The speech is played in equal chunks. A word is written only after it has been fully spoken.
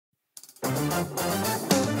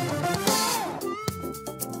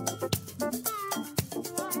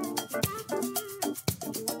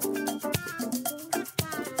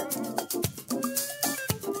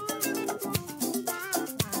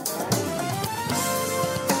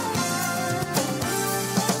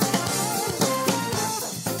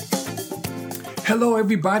Hello,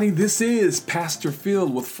 everybody. This is Pastor Phil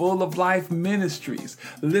with Full of Life Ministries.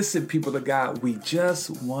 Listen, people of God, we just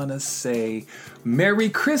want to say Merry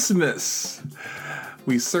Christmas.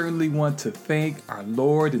 We certainly want to thank our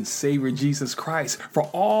Lord and Savior Jesus Christ for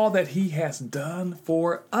all that He has done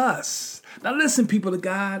for us. Now, listen, people of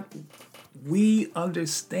God, we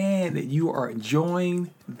understand that you are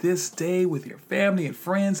enjoying this day with your family and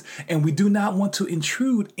friends, and we do not want to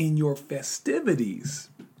intrude in your festivities.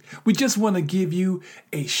 We just want to give you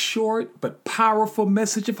a short but powerful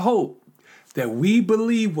message of hope that we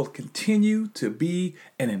believe will continue to be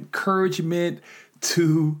an encouragement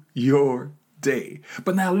to your day.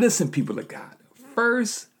 But now listen, people of God,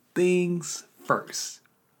 first things first.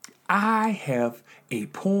 I have a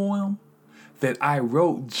poem that I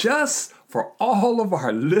wrote just for all of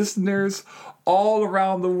our listeners all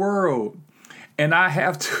around the world. And I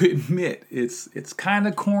have to admit, it's kind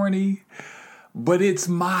of corny, but it's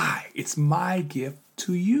my gift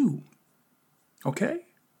to you. Okay?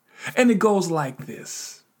 And it goes like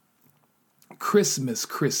this. Christmas,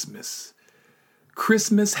 Christmas.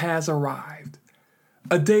 Christmas has arrived.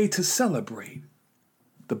 A day to celebrate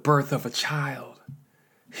the birth of a child.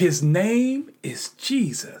 His name is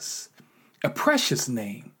Jesus. A precious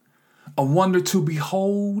name. A wonder to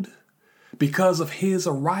behold. Because of his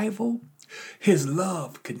arrival, his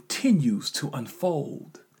love continues to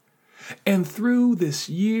unfold. And through this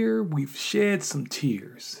year, we've shed some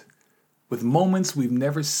tears with moments we've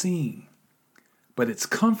never seen. But it's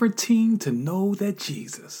comforting to know that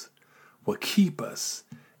Jesus will keep us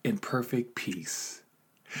in perfect peace.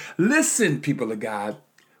 Listen, people of God,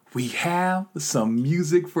 we have some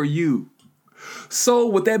music for you. So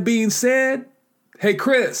with that being said, hey,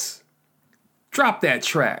 Chris, drop that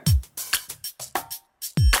track.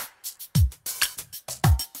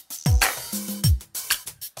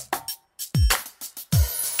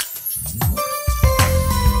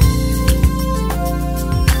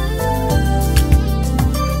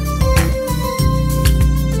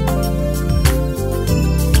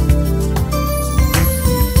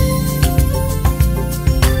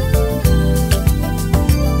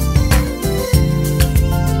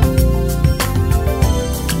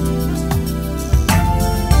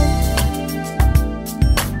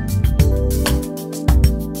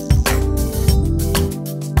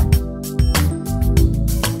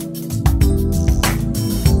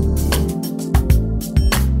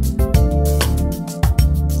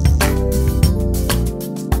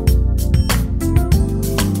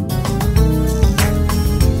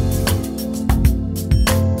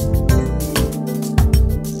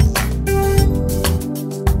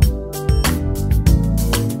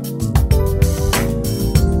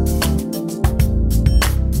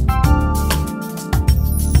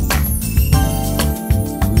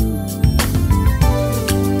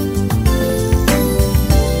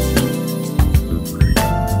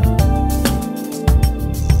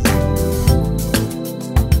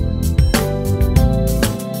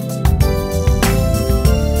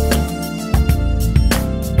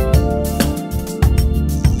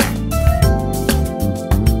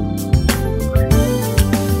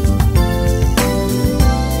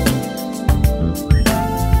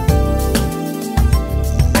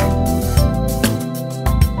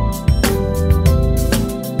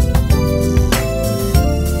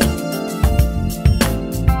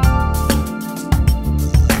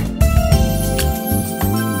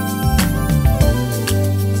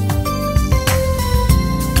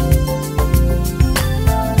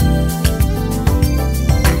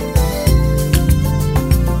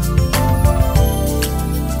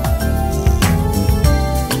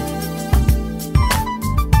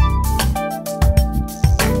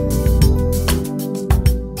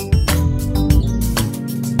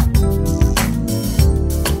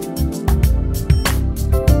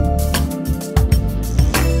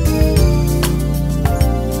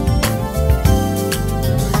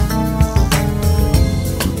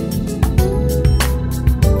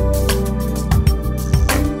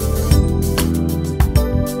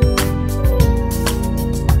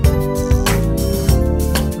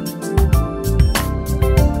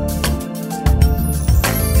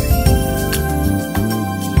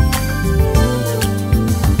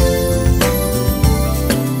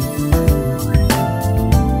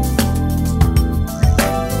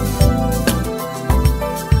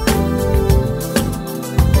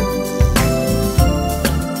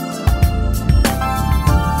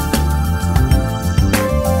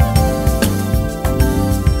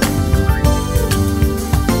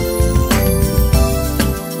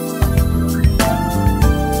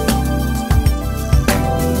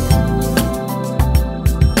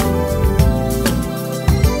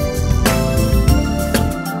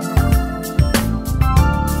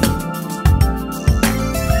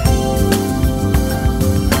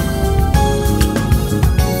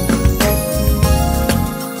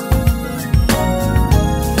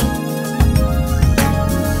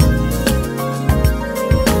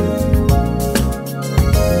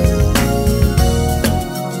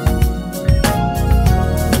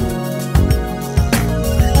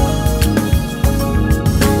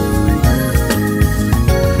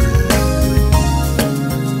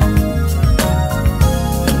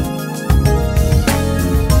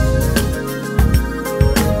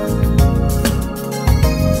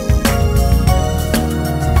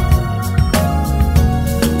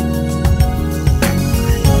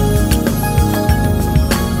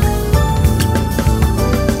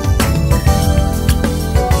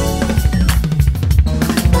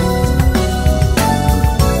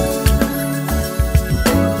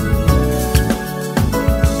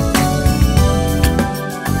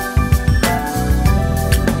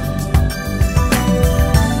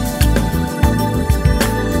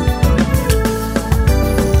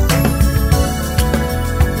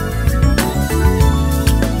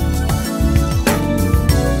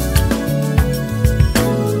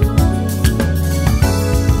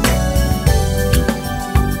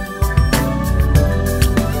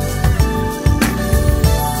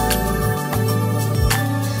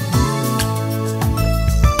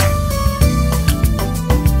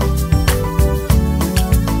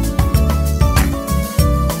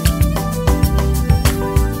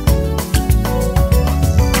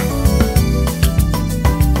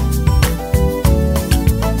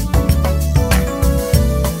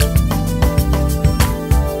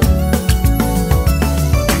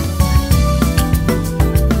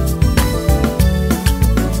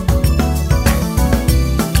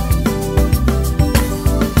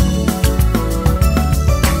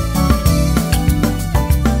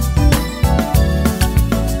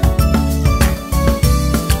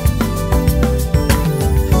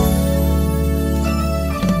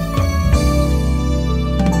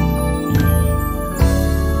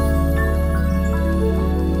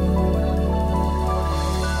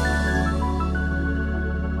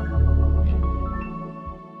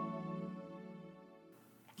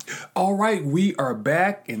 right, we are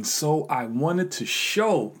back, and so I wanted to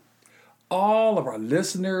show all of our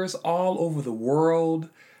listeners all over the world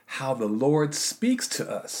how the Lord speaks to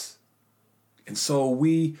us. And so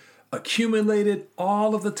we accumulated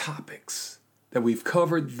all of the topics that we've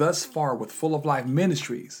covered thus far with Full of Life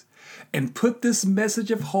Ministries and put this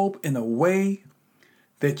message of hope in a way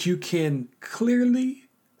that you can clearly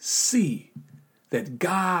see that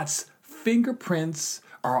God's fingerprints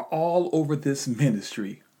are all over this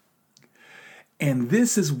ministry. And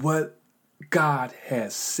this is what God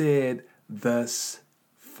has said thus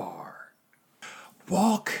far.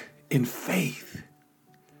 Walk in faith.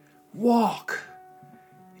 Walk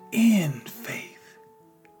in faith.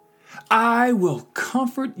 I will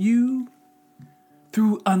comfort you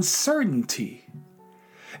through uncertainty.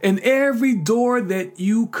 In every door that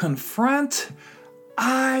you confront,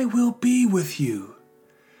 I will be with you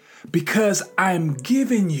because I'm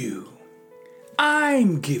giving you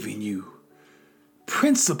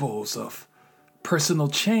principles of personal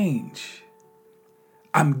change.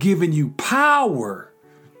 I'm giving you power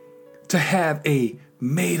to have a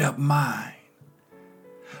made-up mind.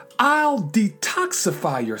 I'll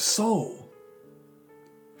detoxify your soul,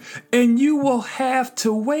 and you will have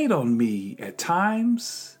to wait on me at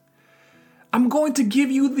times. I'm going to give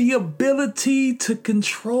you the ability to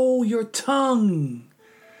control your tongue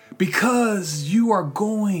because you are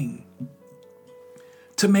going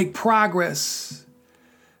to make progress,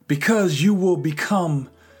 because you will become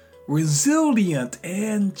resilient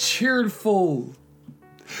and cheerful,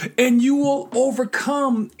 and you will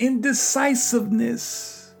overcome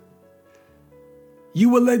indecisiveness. You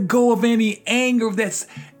will let go of any anger that's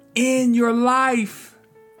in your life,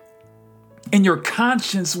 and your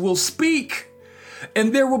conscience will speak.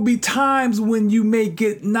 And there will be times when you may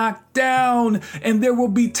get knocked down, and there will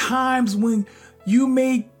be times when you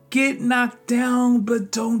may get knocked down,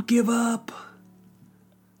 but don't give up.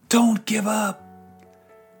 Don't give up.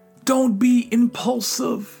 Don't be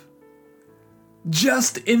impulsive.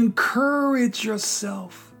 Just encourage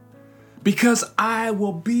yourself, because I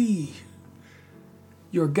will be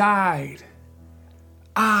your guide.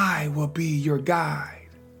 I will be your guide.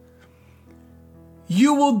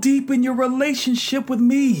 You will deepen your relationship with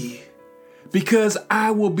me because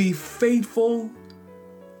I will be faithful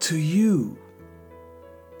to you.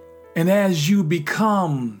 And as you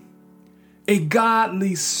become a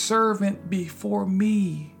godly servant before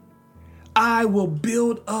me, I will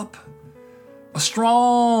build up a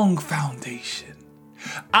strong foundation.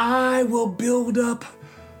 I will build up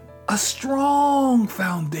a strong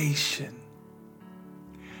foundation.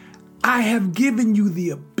 I have given you the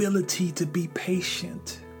ability to be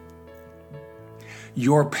patient.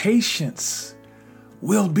 Your patience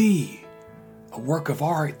will be a work of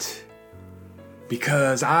art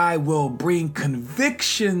because I will bring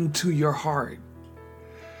conviction to your heart.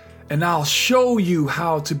 And I'll show you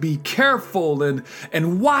how to be careful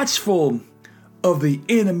and watchful of the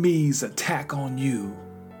enemy's attack on you.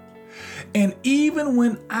 And even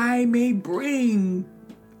when I may bring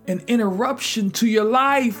an interruption to your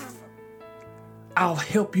life, I'll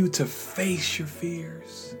help you to face your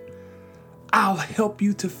fears. I'll help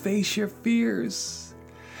you to face your fears.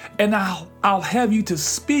 And I'll have you to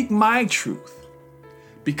speak my truth,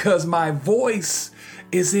 because my voice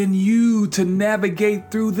is in you to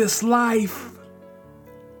navigate through this life.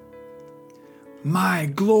 My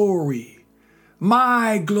glory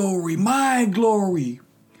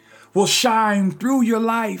will shine through your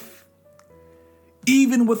life,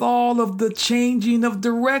 even with all of the changing of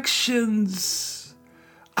directions.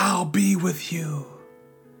 I'll be with you,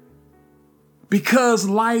 because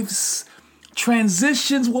life's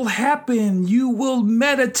transitions will happen. You will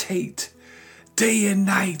meditate day and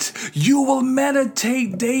night. You will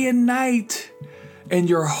meditate day and night, and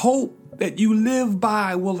your hope that you live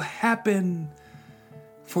by will happen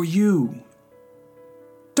for you.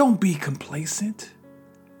 Don't be complacent.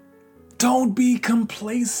 Don't be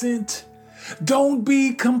complacent. Don't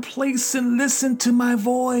be complacent. Listen to my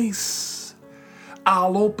voice.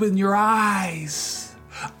 I'll open your eyes.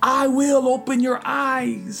 I will open your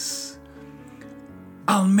eyes.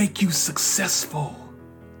 I'll make you successful.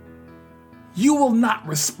 You will not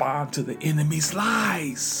respond to the enemy's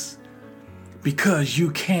lies because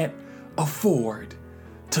you can't afford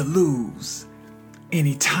to lose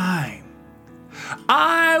any time.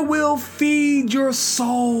 I will feed your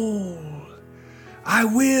soul. I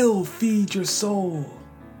will feed your soul.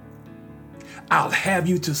 I'll have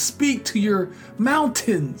you to speak to your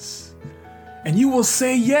mountains, and you will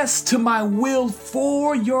say yes to my will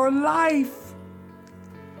for your life.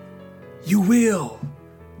 You will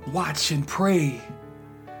watch and pray.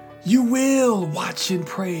 You will watch and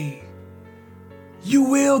pray You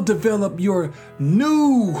will develop your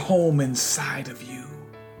new home inside of you.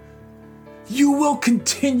 You will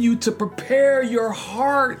continue to prepare your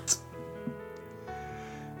heart.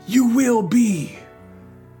 You will be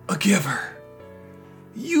a giver.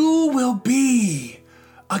 You will be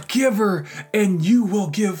a giver, and you will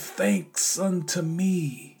give thanks unto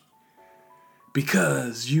me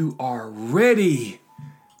because you are ready.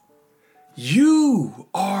 You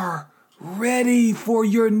are ready for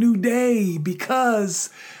your new day because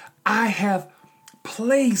I have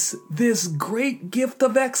placed this great gift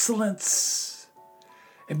of excellence.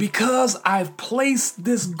 And because I've placed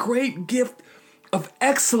this great gift of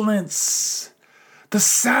excellence, the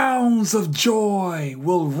sounds of joy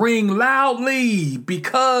will ring loudly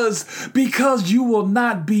because you will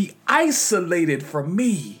not be isolated from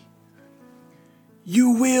me.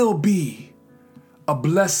 You will be a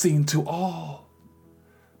blessing to all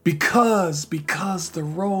because the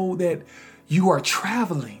road that you are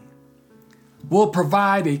traveling will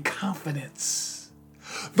provide a confidence.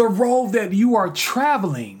 The road that you are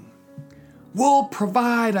traveling will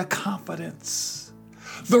provide a confidence.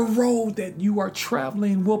 The road that you are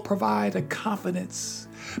traveling will provide a confidence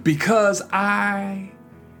because I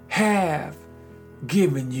have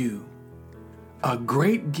given you a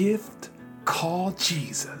great gift called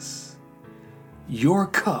Jesus. Your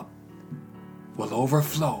cup will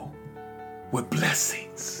overflow with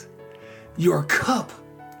blessings. Your cup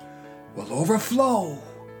will overflow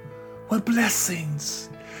with blessings.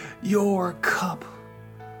 Your cup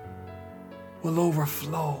will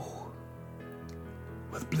overflow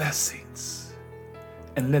with blessings.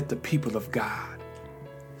 And let the people of God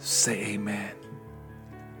say amen.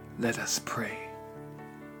 Let us pray.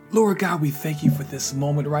 Lord God, we thank you for this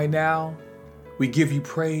moment right now. We give you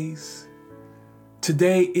praise.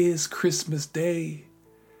 Today is Christmas Day.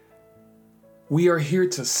 We are here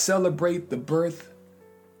to celebrate the birth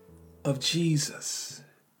of Jesus.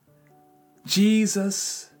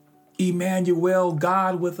 Jesus, Emmanuel,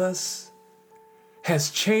 God with us,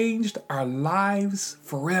 has changed our lives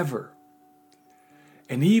forever.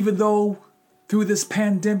 And even though through this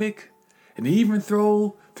pandemic, and even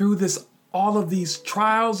through this all of these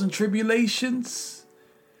trials and tribulations,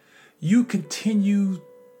 you continue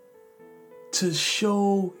to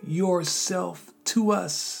show yourself to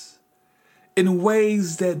us in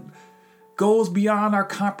ways that goes beyond our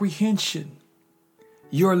comprehension.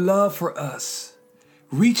 Your love for us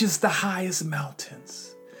reaches the highest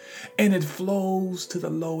mountains and it flows to the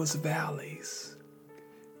lowest valleys.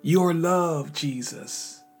 Your love,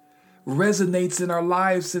 Jesus, resonates in our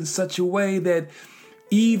lives in such a way that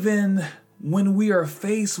even when we are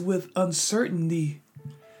faced with uncertainty,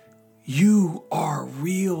 you are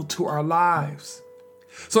real to our lives.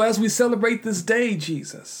 So as we celebrate this day,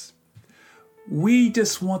 Jesus, we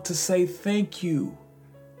just want to say thank you.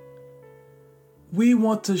 We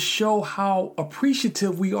want to show how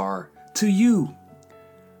appreciative we are to you.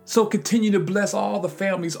 So continue to bless all the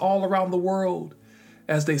families all around the world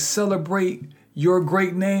as they celebrate your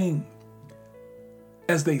great name,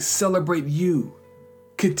 as they celebrate you.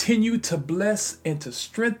 Continue to bless and to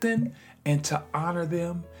strengthen and to honor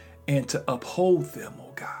them and to uphold them,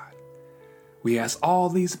 oh God. We ask all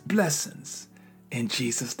these blessings in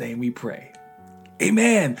Jesus' name we pray.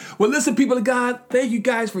 Amen. Well, listen, people of God, thank you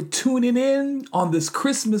guys for tuning in on this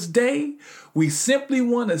Christmas day. We simply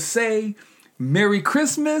want to say Merry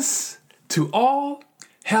Christmas to all.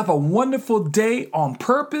 Have a wonderful day on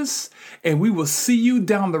purpose, and we will see you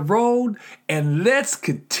down the road. And let's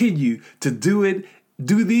continue to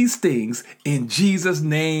do these things in Jesus'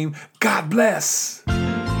 name. God bless.